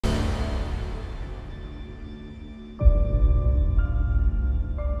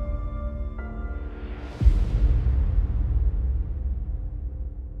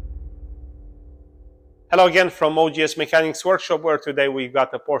Hello again from OGS Mechanics workshop, where today we've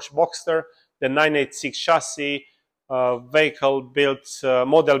got a Porsche Boxster, the 986 chassis, vehicle built,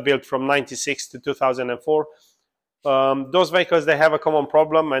 model built from 96 to 2004. Those vehicles, they have a common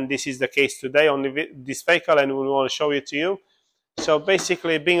problem, and this is the case today on this vehicle, and we want to show it to you. So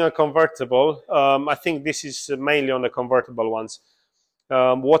basically, being a convertible, I think this is mainly on the convertible ones.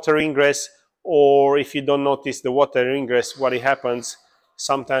 Water ingress, or if you don't notice the water ingress, what it happens,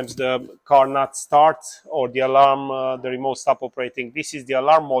 sometimes the car not starts, or the alarm, the remote stop operating. This is the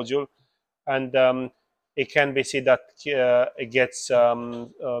alarm module, and it can be seen that it gets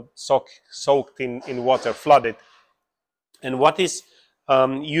soaked in water, flooded. And what is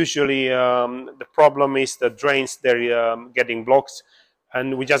usually the problem is the drains, they're getting blocked.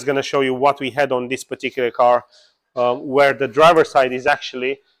 And we're just going to show you what we had on this particular car, where the driver side is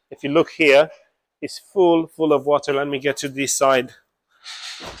actually, if you look here, is full of water. Let me get to this side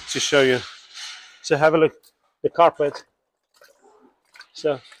to show you. So have a look, the carpet.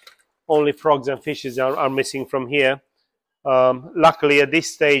 So only frogs and fishes are missing from here. Luckily at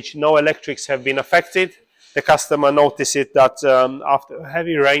this stage no electrics have been affected. The customer noticed it that after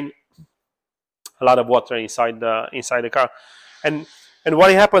heavy rain, a lot of water inside the car, and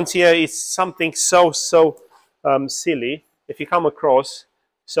what happens here is something so silly. If you come across,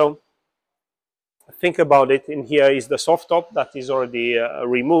 so think about it, in here is the soft top that is already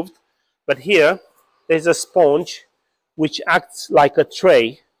removed, but here there's a sponge which acts like a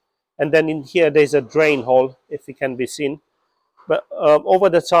tray, and then in here there's a drain hole, if it can be seen. But over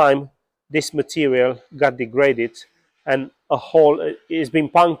the time this material got degraded and a hole is being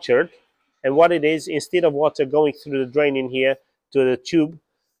punctured, and what it is, instead of water going through the drain in here to the tube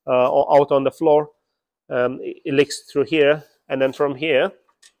or out on the floor, it leaks through here, and then from here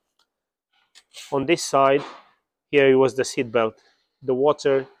on this side here, it was the seat belt. The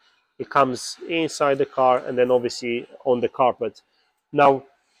water, it comes inside the car and then obviously on the carpet. Now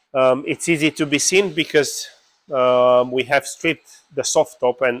it's easy to be seen because we have stripped the soft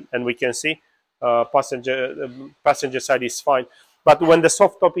top, and we can see passenger side is fine, but when the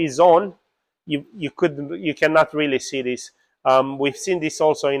soft top is on, you cannot really see this. We've seen this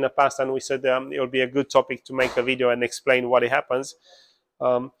also in the past, and we said it will be a good topic to make a video and explain what it happens.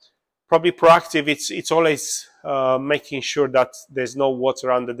 Probably proactive, it's always making sure that there's no water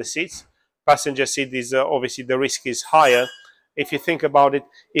under the seats. Passenger seat is obviously the risk is higher. If you think about it,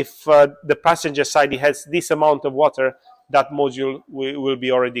 if the passenger side has this amount of water, that module will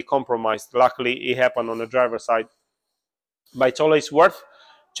be already compromised. Luckily it happened on the driver's side. But it's always worth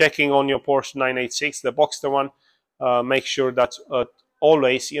checking on your Porsche 986, the Boxster one. Make sure that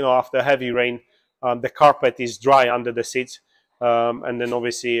always, after heavy rain, the carpet is dry under the seats. And then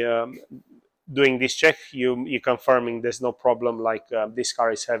obviously doing this check, you're confirming there's no problem like this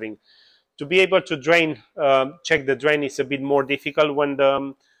car is having. To be able to drain, check the drain is a bit more difficult when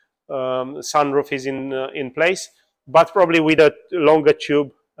the sunroof is in place, but probably with a longer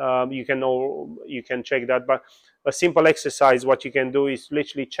tube you can check that. But a simple exercise, what you can do is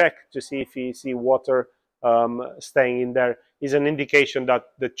literally check to see if you see water staying in there, is an indication that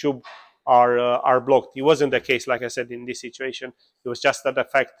the tube are blocked. It wasn't the case, like I said, in this situation. It was just that the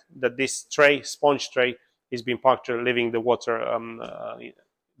fact that this tray, sponge tray, is being punctured, leaving the water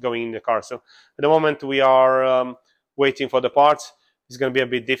going in the car. So at the moment we are waiting for the parts. It's going to be a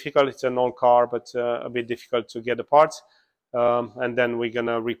bit difficult. It's an old car, but a bit difficult to get the parts. And then we're going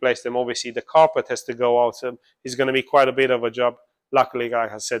to replace them. Obviously the carpet has to go out, so it's going to be quite a bit of a job. Luckily,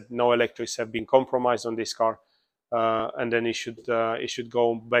 like I said, no electrics have been compromised on this car. And then it should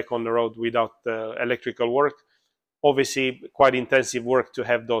go back on the road without electrical work. Obviously quite intensive work to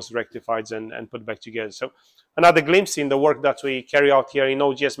have those rectified and put back together. So another glimpse in the work that we carry out here in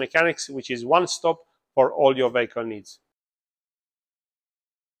OGS Mechanics, which is one stop for all your vehicle needs.